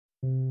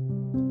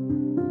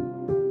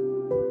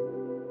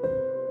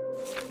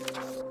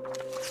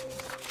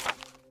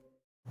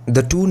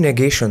The two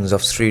negations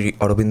of Sri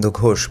Aurobindo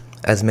Ghosh,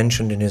 as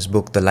mentioned in his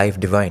book The Life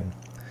Divine.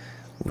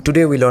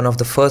 Today we learn of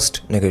the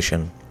first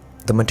negation,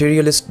 the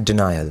materialist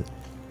denial.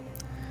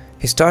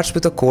 He starts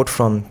with a quote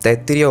from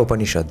Taittiriya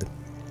Upanishad.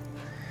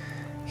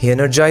 He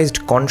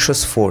energized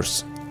conscious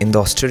force in the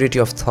austerity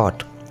of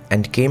thought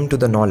and came to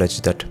the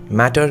knowledge that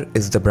matter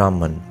is the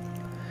Brahman.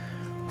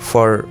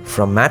 For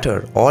from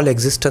matter all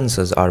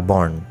existences are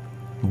born.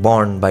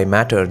 Born by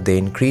matter they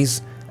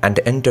increase and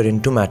enter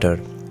into matter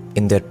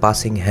in their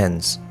passing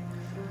hence.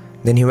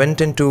 Then he went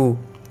to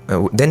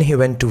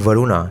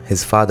Varuna,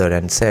 his father,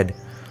 and said,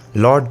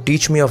 Lord,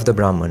 teach me of the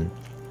Brahman.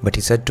 But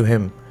he said to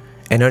him,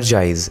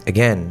 energize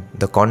again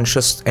the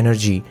conscious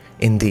energy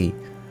in thee,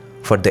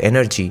 for the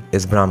energy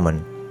is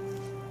Brahman.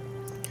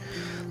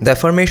 The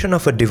affirmation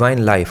of a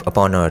divine life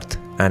upon earth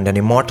and an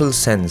immortal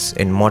sense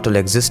in mortal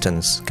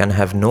existence can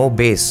have no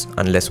base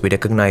unless we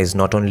recognize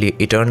not only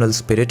eternal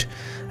spirit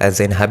as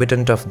the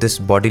inhabitant of this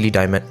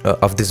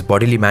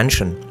bodily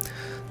mansion,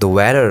 the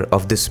wearer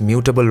of this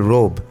mutable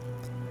robe,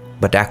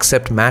 but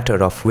accept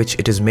matter of which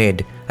it is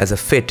made as a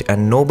fit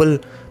and noble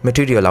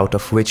material out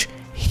of which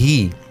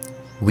he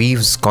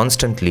weaves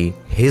constantly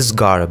his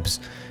garbs,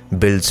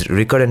 builds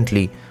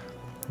recurrently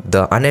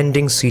the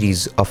unending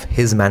series of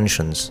his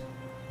mansions.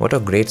 What a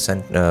great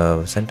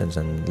sentence,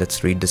 and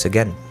let's read this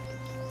again.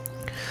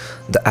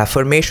 The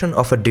affirmation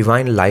of a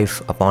divine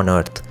life upon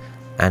earth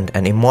and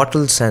an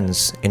immortal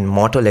sense in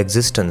mortal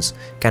existence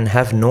can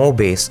have no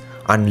base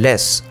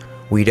unless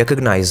we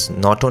recognize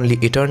not only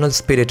eternal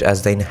spirit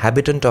as the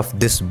inhabitant of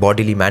this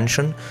bodily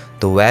mansion,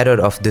 the wearer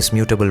of this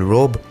mutable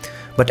robe,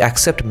 but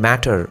accept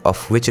matter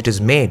of which it is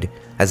made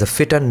as a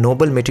fit and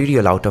noble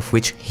material out of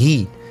which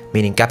he,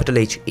 meaning capital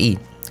H-E,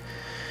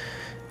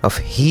 of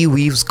he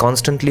weaves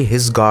constantly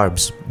his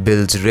garbs,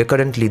 builds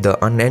recurrently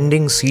the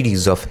unending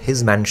series of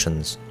his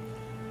mansions.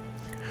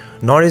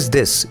 Nor is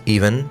this,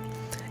 even,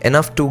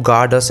 enough to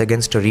guard us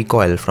against a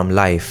recoil from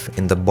life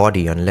in the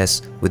body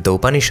unless, with the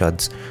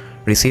Upanishads,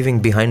 receiving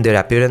behind their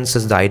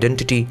appearances the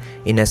identity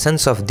in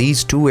essence of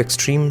these two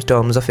extreme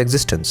terms of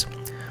existence,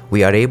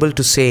 we are able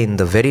to say in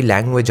the very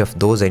language of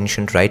those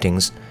ancient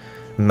writings,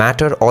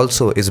 matter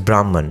also is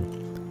Brahman,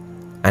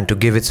 and to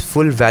give its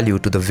full value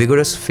to the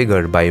vigorous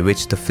figure by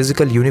which the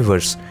physical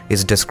universe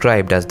is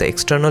described as the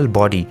external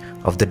body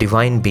of the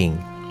divine being.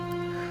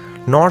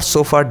 Nor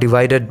so far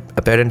divided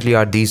apparently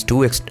are these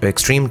two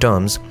extreme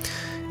terms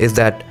is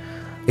that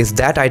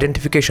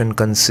identification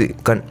convincing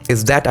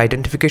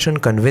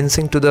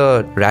to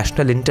the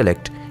rational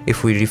intellect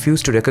if we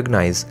refuse to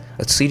recognize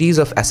a series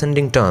of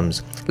ascending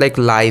terms like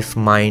life,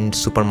 mind,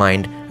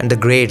 supermind, and the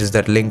grades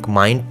that link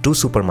mind to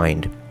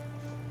supermind.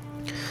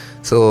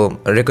 So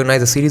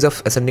recognize a series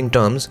of ascending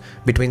terms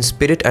between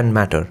spirit and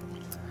matter.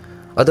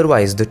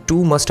 Otherwise the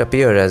two must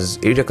appear as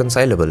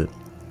irreconcilable.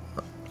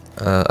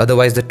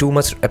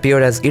 Opponents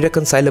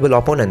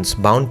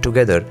bound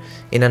together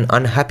in an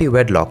unhappy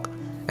wedlock,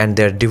 and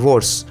their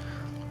divorce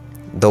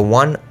the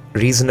one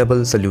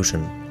reasonable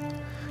solution.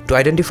 To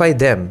identify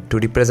them, to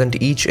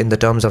represent each in the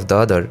terms of the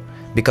other,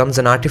 becomes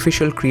an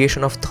artificial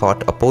creation of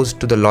thought opposed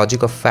to the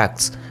logic of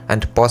facts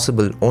and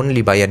possible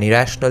only by an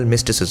irrational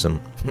mysticism.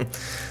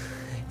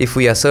 If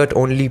we assert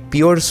only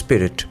pure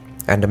spirit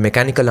and a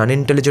mechanical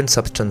unintelligent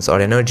substance or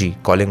energy,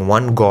 calling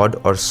one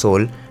God or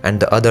soul and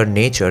the other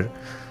nature,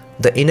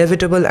 the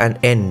inevitable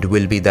end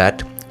will be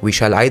that we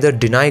shall either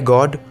deny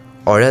God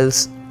or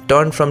else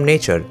turn from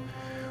nature,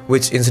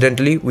 which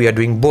incidentally we are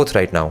doing both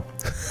right now.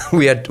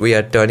 we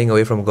are turning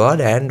away from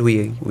God and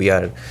we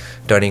are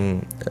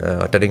turning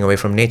away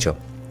from nature.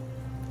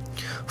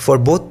 For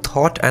both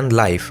thought and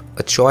life,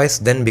 a choice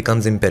then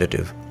becomes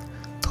imperative.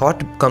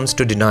 Thought comes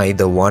to deny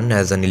the one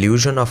as an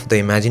illusion of the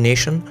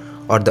imagination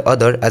or the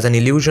other as an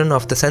illusion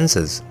of the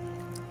senses.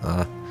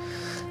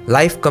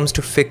 Life comes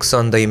to fix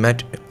on the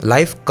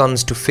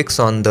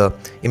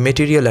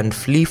immaterial and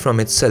flee from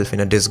itself in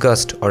a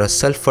disgust or a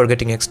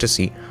self-forgetting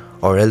ecstasy,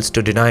 or else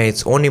to deny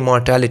its own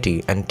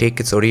immortality and take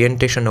its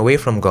orientation away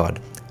from God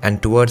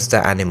and towards the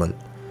animal.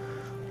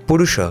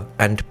 Purusha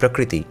and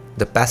Prakriti,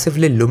 the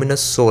passively luminous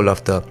soul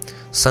of the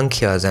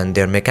Sankhyas and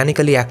their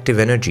mechanically active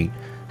energy,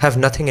 have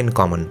nothing in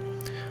common.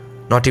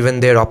 Not even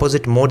their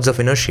opposite modes of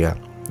inertia.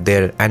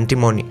 Their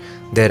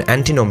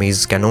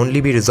antinomies can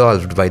only be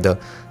resolved by the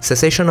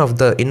cessation of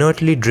the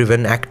inertly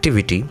driven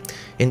activity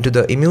into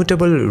the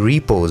immutable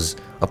repose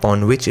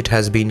upon which it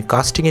has been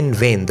casting in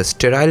vain the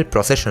sterile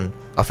procession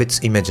of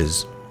its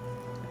images.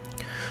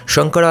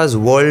 Shankara's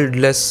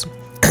wordless,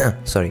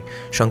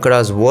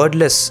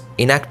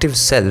 inactive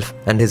self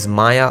and his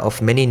maya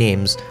of many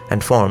names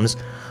and forms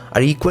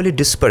are equally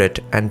disparate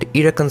and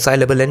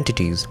irreconcilable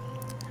entities.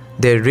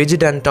 Their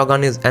rigid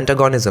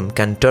antagonism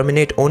can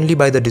terminate only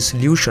by the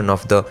dissolution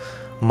of the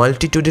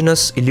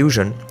multitudinous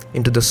illusion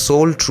into the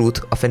sole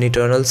truth of an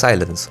eternal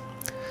silence.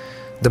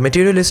 The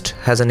materialist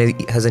has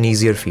an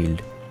easier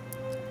field.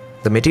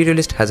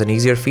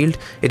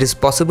 It is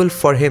possible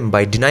for him,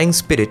 by denying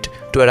spirit,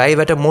 to arrive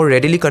at a more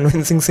readily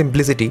convincing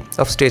simplicity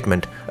of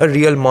statement, a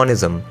real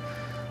monism,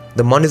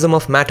 the monism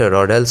of matter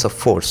or else of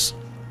force.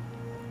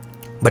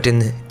 But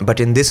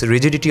in this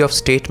rigidity of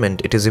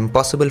statement, it is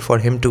impossible for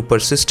him to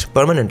persist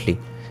permanently.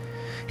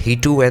 He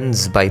too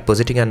ends by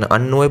positing an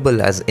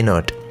unknowable as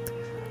inert,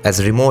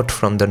 as remote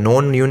from the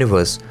known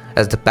universe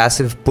as the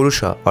passive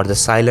Purusha or the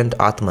silent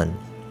Atman.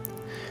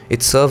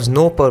 It serves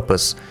no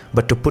purpose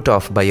but to put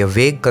off by a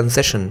vague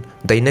concession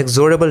the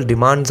inexorable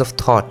demands of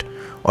thought,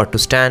 or to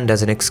stand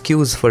as an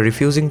excuse for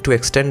refusing to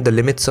extend the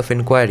limits of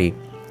inquiry.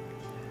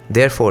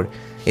 Therefore,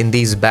 in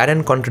these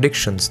barren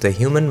contradictions, the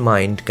human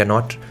mind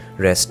cannot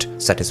rest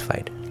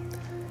satisfied.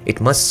 It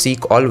must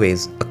seek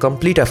always a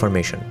complete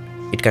affirmation.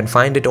 It can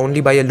find it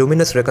only by a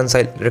luminous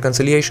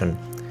reconciliation.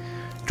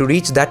 To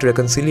reach that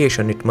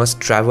reconciliation, it must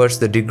traverse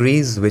the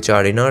degrees which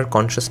our inner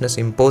consciousness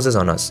imposes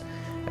on us,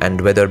 and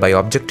whether by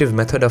objective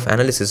method of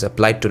analysis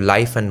applied to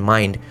life and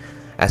mind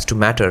as to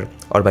matter,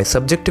 or by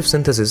subjective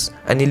synthesis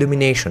and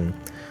illumination,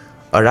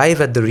 arrive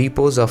at the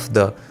repose of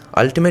the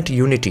ultimate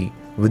unity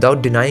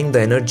without denying the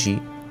energy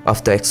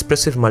of the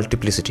expressive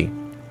multiplicity.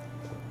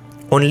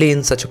 Only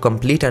in such a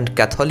complete and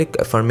catholic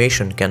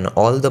affirmation can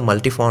all the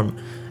multiform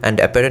and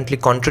apparently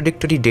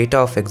contradictory data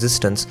of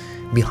existence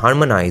be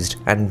harmonized,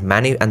 and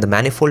the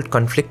manifold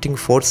conflicting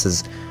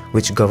forces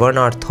which govern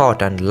our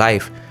thought and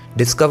life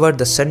discover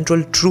the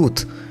central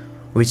truth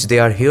which they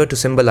are here to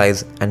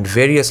symbolize and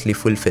variously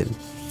fulfill.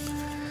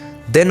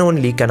 Then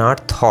only can our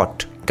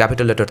thought,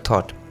 capital letter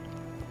thought,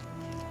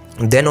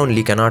 then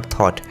only can our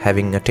thought,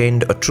 having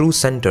attained a true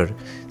center,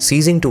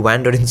 ceasing to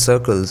wander in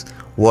circles,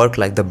 work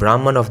like the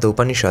Brahman of the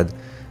Upanishad,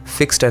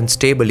 fixed and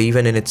stable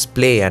even in its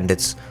play and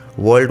its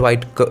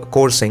worldwide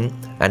coursing,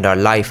 and our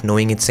life,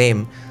 knowing its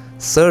aim,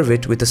 serve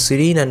it with a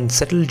serene and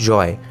settled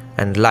joy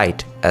and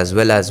light, as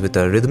well as with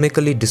a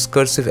rhythmically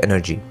discursive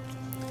energy.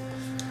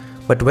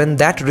 But when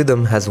that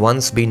rhythm has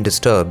once been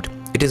disturbed,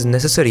 it is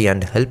necessary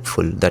and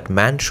helpful that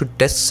man should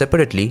test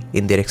separately,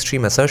 in their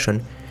extreme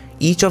assertion,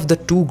 each of the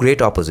two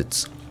great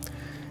opposites.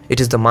 It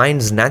is the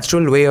mind's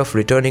natural way of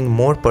returning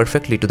more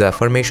perfectly to the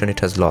affirmation it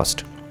has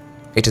lost.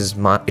 It is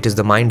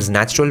the mind's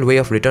natural way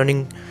of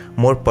returning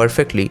more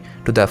perfectly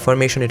to the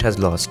affirmation it has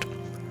lost.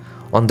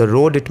 On the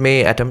road, it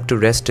may attempt to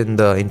rest in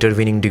the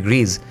intervening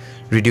degrees,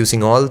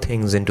 reducing all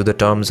things into the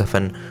terms of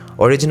an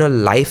original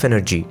life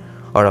energy,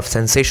 or of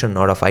sensation,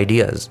 or of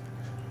ideas.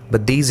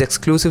 But these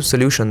exclusive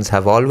solutions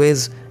have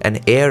always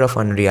an air of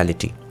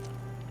unreality.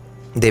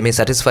 They may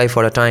satisfy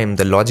for a time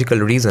the logical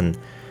reason,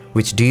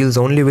 which deals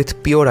only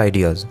with pure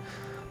ideas,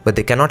 but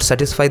they cannot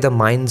satisfy the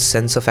mind's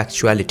sense of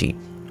actuality.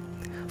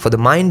 For the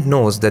mind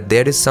knows that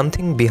there is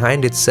something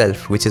behind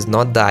itself which is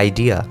not the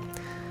idea,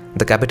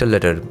 the capital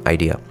letter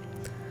idea.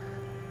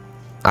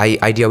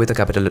 Idea with a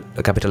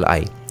capital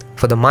I.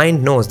 For the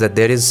mind knows that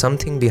there is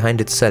something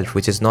behind itself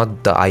which is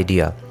not the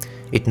idea.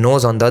 It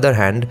knows, on the other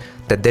hand,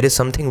 that there is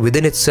something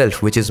within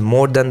itself which is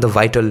more than the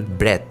vital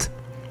breath.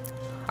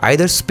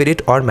 Either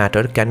spirit or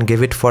matter can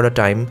give it for a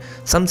time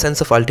some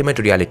sense of ultimate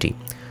reality.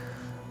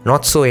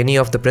 Not so any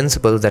of the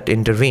principles that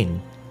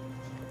intervene.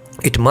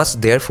 It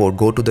must therefore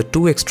go to the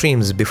two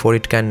extremes before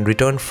it can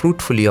return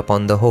fruitfully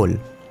upon the whole.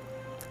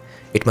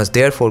 It must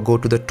therefore go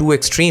to the two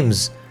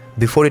extremes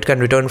before it can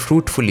return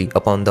fruitfully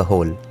upon the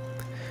whole.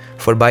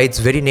 For by its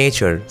very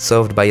nature,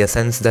 served by a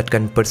sense that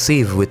can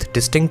perceive with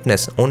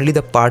distinctness only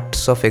the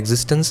parts of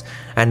existence,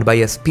 and by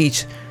a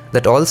speech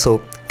that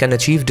also can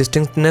achieve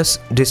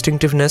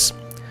distinctiveness,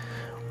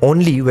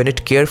 only when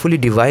it carefully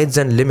divides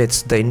and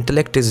limits, the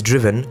intellect is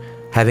driven,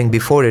 having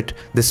before it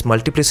this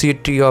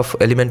multiplicity of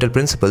elemental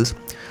principles,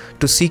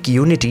 to seek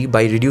unity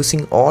by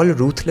reducing all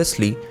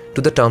ruthlessly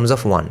to the terms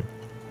of one.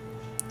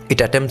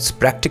 It attempts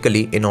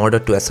practically, in order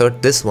to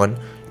assert this one,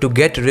 to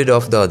get rid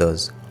of the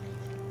others.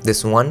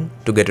 This one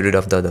to get rid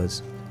of the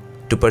others.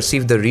 To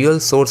perceive the real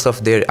source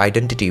of their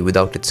identity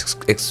without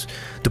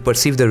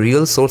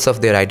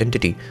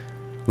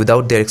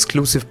their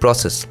exclusive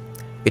process,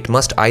 it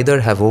must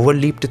either have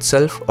overleaped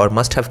itself or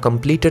must have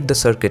completed the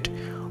circuit,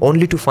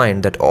 only to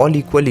find that all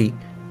equally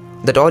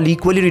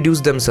reduce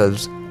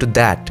themselves to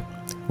that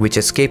which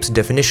escapes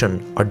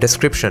definition or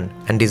description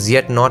and is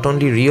yet not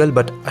only real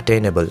but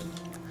attainable.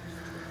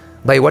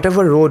 By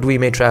whatever road we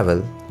may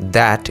travel,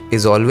 that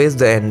is always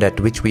the end at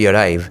which we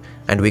arrive,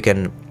 and we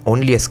can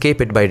only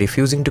escape it by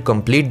refusing to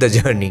complete the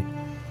journey.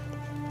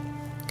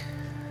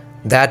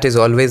 That is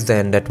always the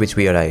end at which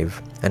we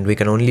arrive, and we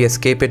can only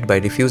escape it by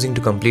refusing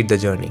to complete the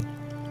journey.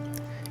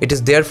 It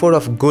is therefore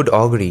of good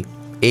augury,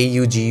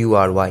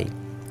 A-U-G-U-R-Y.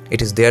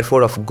 It is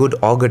therefore of good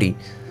augury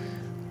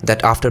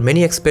that after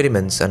many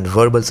experiments and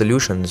verbal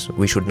solutions,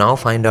 we should now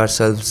find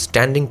ourselves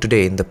standing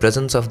today in the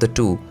presence of the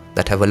two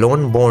that have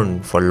alone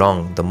borne for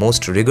long the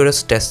most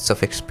rigorous tests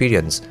of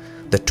experience,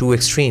 the two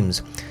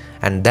extremes,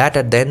 and that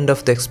at the end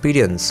of the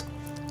experience,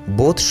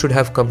 both should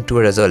have come to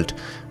a result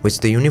which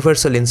the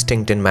universal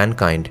instinct in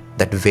mankind,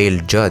 that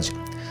veiled judge,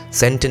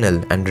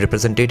 sentinel and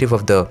representative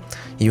of the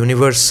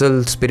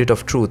universal spirit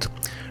of truth,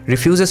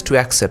 refuses to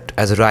accept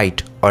as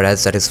right or as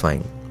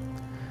satisfying.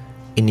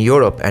 In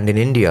Europe and in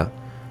India,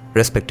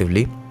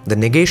 respectively, the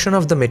negation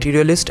of the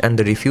materialist and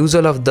the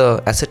refusal of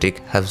the ascetic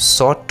have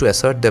sought to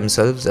assert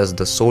themselves as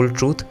the sole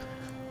truth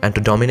and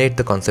to dominate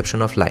the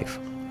conception of life.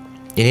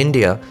 In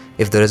India,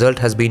 if the result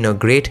has been a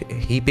great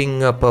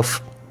heaping up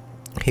of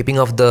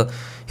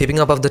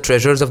the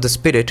treasures of the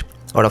spirit,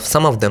 or of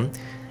some of them,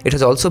 it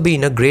has also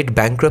been a great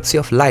bankruptcy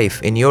of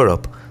life. In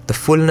Europe, the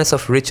fullness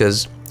of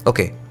riches.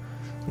 Okay,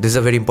 this is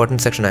a very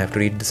important section, I have to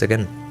read this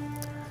again.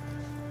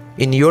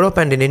 In Europe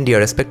and in India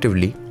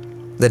respectively,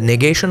 the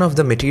negation of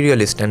the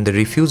materialist and the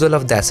refusal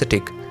of the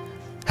ascetic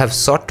have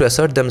sought to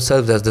assert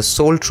themselves as the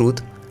sole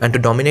truth and to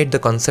dominate the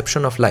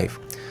conception of life.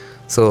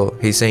 So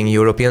he's saying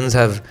Europeans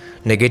have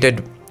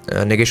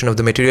negation of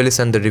the materialist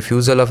and the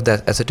refusal of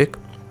the ascetic.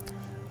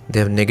 They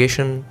have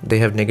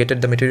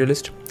negated the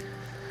materialist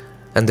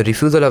and the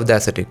refusal of the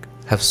ascetic,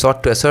 have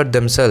sought to assert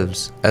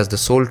themselves as the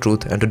sole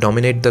truth and to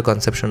dominate the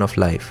conception of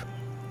life.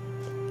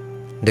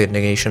 The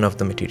negation of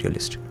the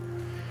materialist.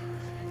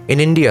 In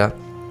India,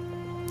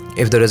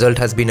 if the result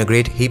has been a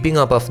great heaping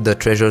up of the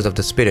treasures of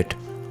the spirit,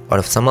 or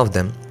of some of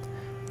them,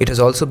 it has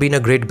also been a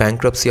great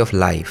bankruptcy of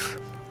life.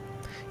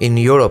 In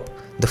Europe,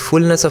 the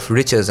fullness of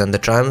riches and the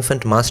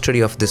triumphant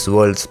mastery of this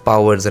world's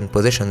powers and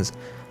possessions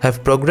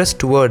have progressed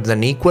towards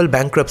an equal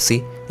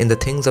bankruptcy in the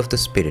things of the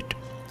spirit.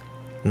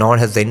 Nor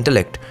has the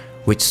intellect,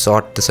 which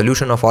sought the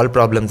solution of all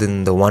problems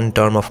in the one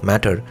term of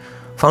matter,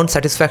 found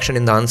satisfaction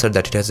in the answer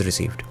that it has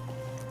received.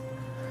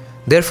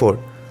 Therefore,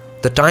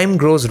 the time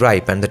grows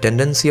ripe and the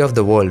tendency of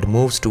the world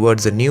moves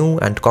towards a new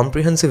and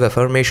comprehensive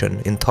affirmation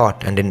in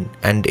thought and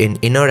in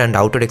inner and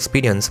outer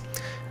experience,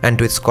 and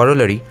to its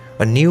corollary,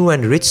 a new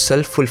and rich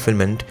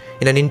self-fulfillment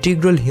in an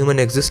integral human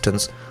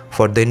existence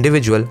for the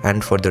individual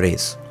and for the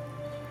race.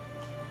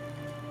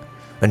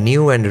 A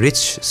new and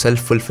rich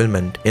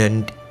self-fulfillment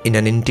in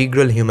an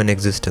integral human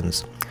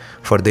existence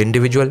for the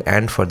individual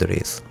and for the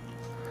race.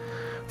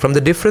 From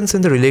the difference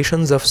in the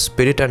relations of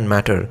spirit and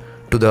matter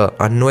to the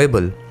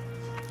unknowable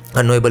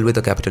with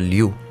a capital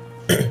U.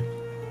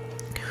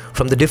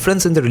 From the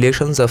difference in the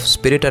relations of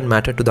spirit and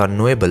matter to the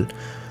unknowable,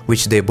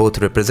 which they both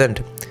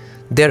represent,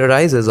 there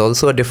arises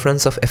also a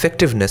difference of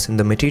effectiveness in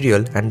the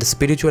material and the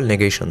spiritual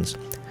negations.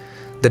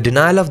 The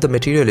denial of the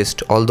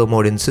materialist, although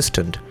more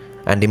insistent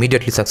and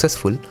immediately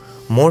successful,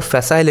 more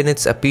facile in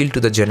its appeal to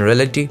the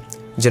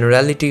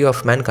generality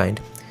of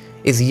mankind,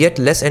 is yet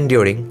less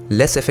enduring,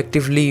 less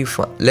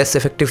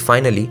effective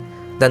finally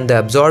than the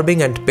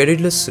absorbing and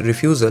perilous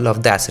refusal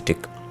of the ascetic.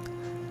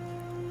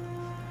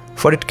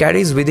 For it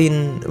carries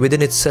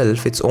within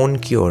itself its own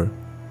cure.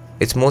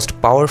 Its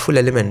most powerful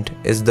element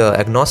is the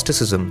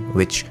agnosticism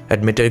which,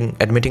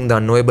 admitting the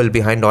unknowable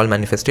behind all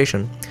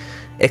manifestation,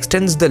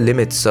 extends the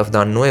limits of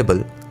the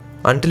unknowable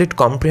until it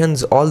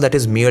comprehends all that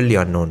is merely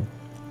unknown.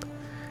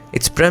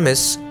 Its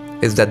premise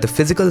is that the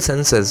physical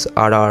senses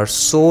are our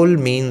sole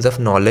means of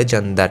knowledge,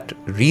 and that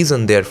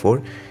reason,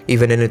 therefore,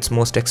 even in its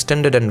most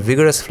extended and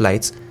vigorous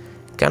flights,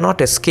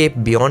 cannot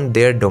escape beyond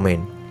their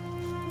domain.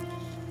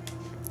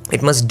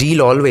 It must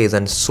deal always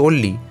and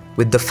solely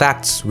with the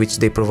facts which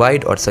they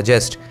provide or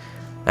suggest,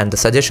 and the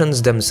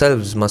suggestions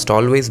themselves must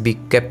always be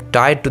kept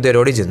tied to their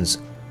origins.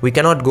 We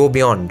cannot go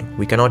beyond,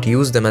 we cannot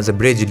use them as a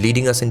bridge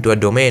leading us into a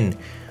domain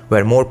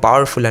where more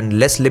powerful and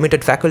less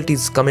limited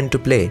faculties come into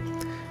play,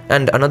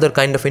 and another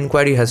kind of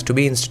inquiry has to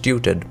be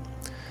instituted.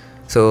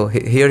 So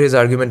here his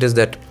argument is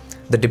that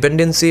the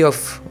dependency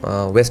of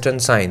Western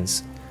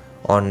science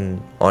on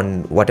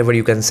whatever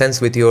you can sense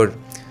with your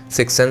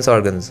 6 sense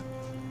organs,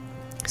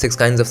 6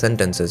 kinds of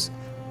sentences,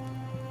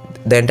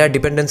 the entire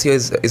dependency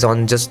is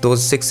on just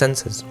those 6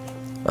 senses,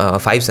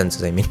 5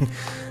 senses I mean.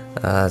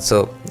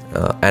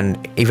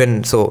 And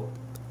even so,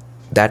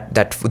 that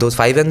those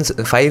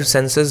 5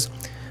 senses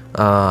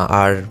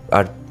are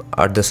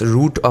the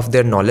root of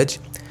their knowledge,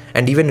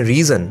 and even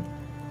reason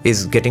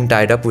is getting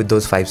tied up with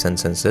those 5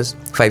 senses,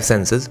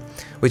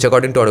 which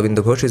according to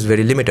Aurobindo Ghosh is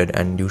very limited,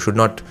 and you should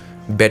not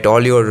bet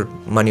all your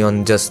money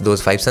on just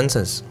those 5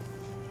 senses.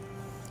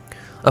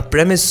 A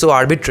premise so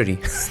arbitrary,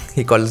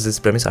 he calls this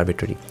premise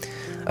arbitrary.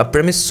 A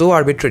premise so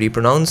arbitrary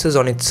pronounces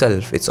on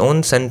itself its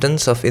own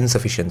sentence of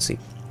insufficiency.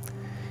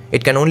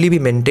 It can only be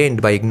maintained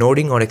by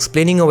ignoring or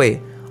explaining away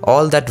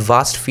all that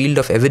vast field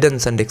of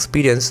evidence and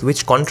experience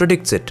which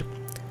contradicts it,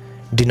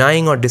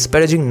 denying or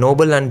disparaging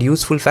noble and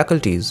useful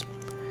faculties,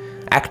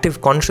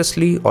 active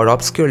consciously or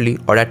obscurely,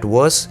 or at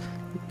worst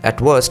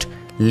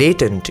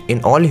latent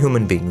in all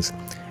human beings,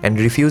 and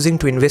refusing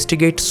to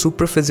investigate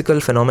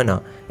superphysical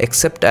phenomena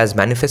except as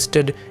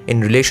manifested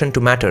in relation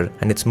to matter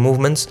and its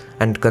movements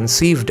and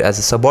conceived as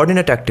a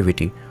subordinate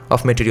activity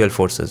of material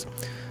forces.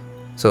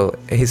 So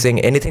he's saying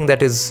anything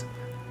that is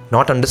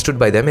not understood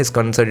by them is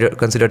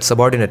considered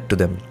subordinate to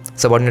them,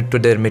 subordinate to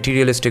their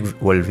materialistic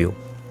worldview.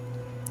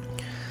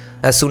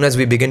 As soon as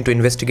we begin to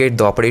investigate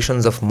the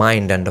operations of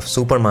mind and of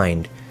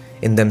supermind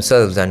in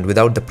themselves, and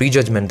without the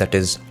prejudgment that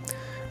is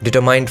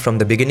determined from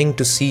the beginning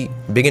to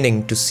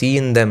see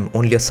in them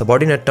only a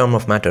subordinate term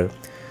of matter,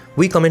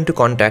 we come into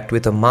contact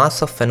with a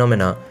mass of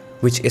phenomena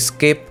which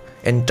escape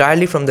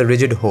entirely from the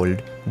rigid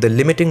hold, the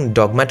limiting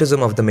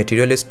dogmatism of the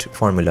materialist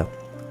formula.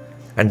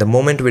 And the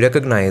moment we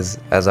recognize,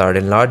 as our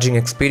enlarging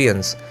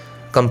experience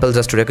compels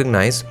us to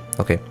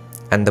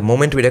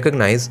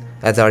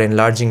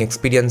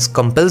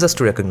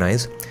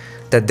recognize,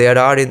 that there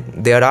are in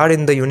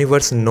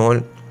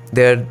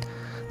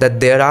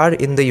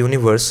the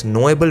universe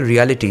knowable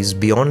realities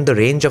beyond the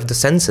range of the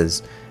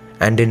senses,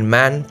 and in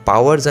man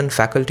powers and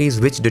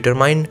faculties which are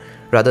determined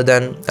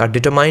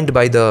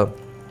by the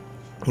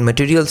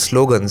material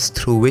slogans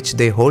through which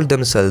they hold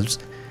themselves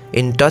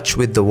in touch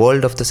with the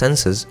world of the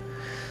senses,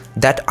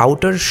 that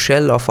outer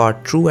shell of our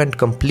true and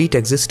complete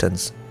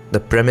existence, the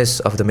premise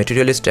of the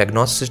materialist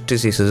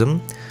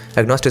agnosticism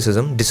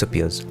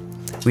disappears.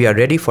 We are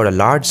ready for a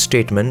large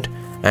statement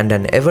and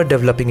an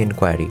ever-developing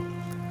inquiry.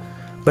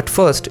 But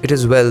first, it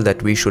is well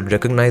that we should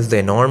recognize the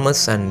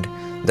enormous and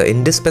the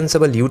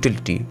indispensable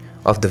utility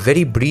of the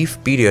very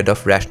brief period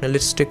of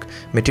rationalistic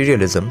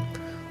materialism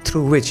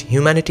through which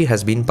humanity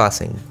has been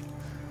passing.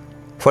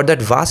 For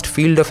that vast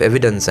field of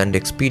evidence and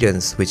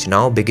experience which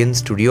now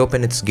begins to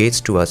reopen its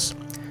gates to us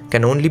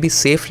can only be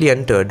safely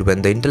entered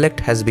when the intellect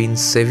has been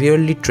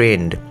severely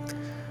trained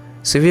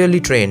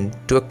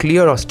to a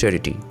clear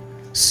austerity.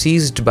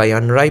 Seized by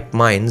unripe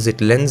minds,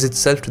 it lends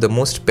itself to the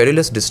most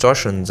perilous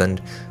distortions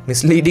and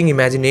misleading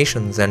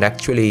imaginations, and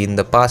actually in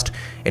the past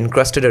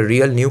encrusted a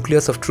real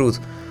nucleus of truth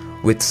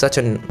with such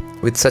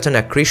an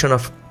accretion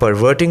of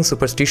perverting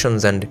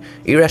superstitions and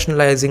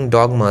irrationalizing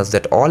dogmas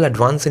that all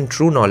advance in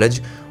true knowledge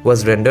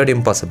was rendered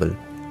impossible.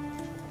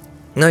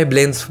 Now he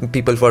blames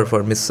people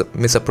for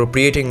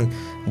misappropriating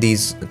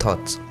these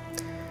thoughts.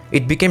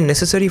 It became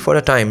necessary for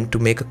a time to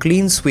make a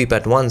clean sweep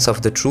at once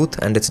of the truth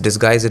and its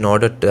disguise in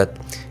order that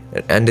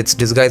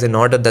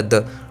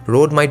the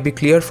road might be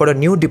clear for a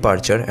new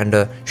departure and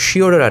a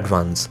surer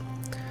advance.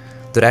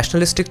 The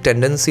rationalistic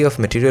tendency of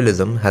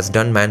materialism has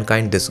done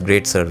mankind this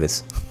great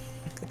service.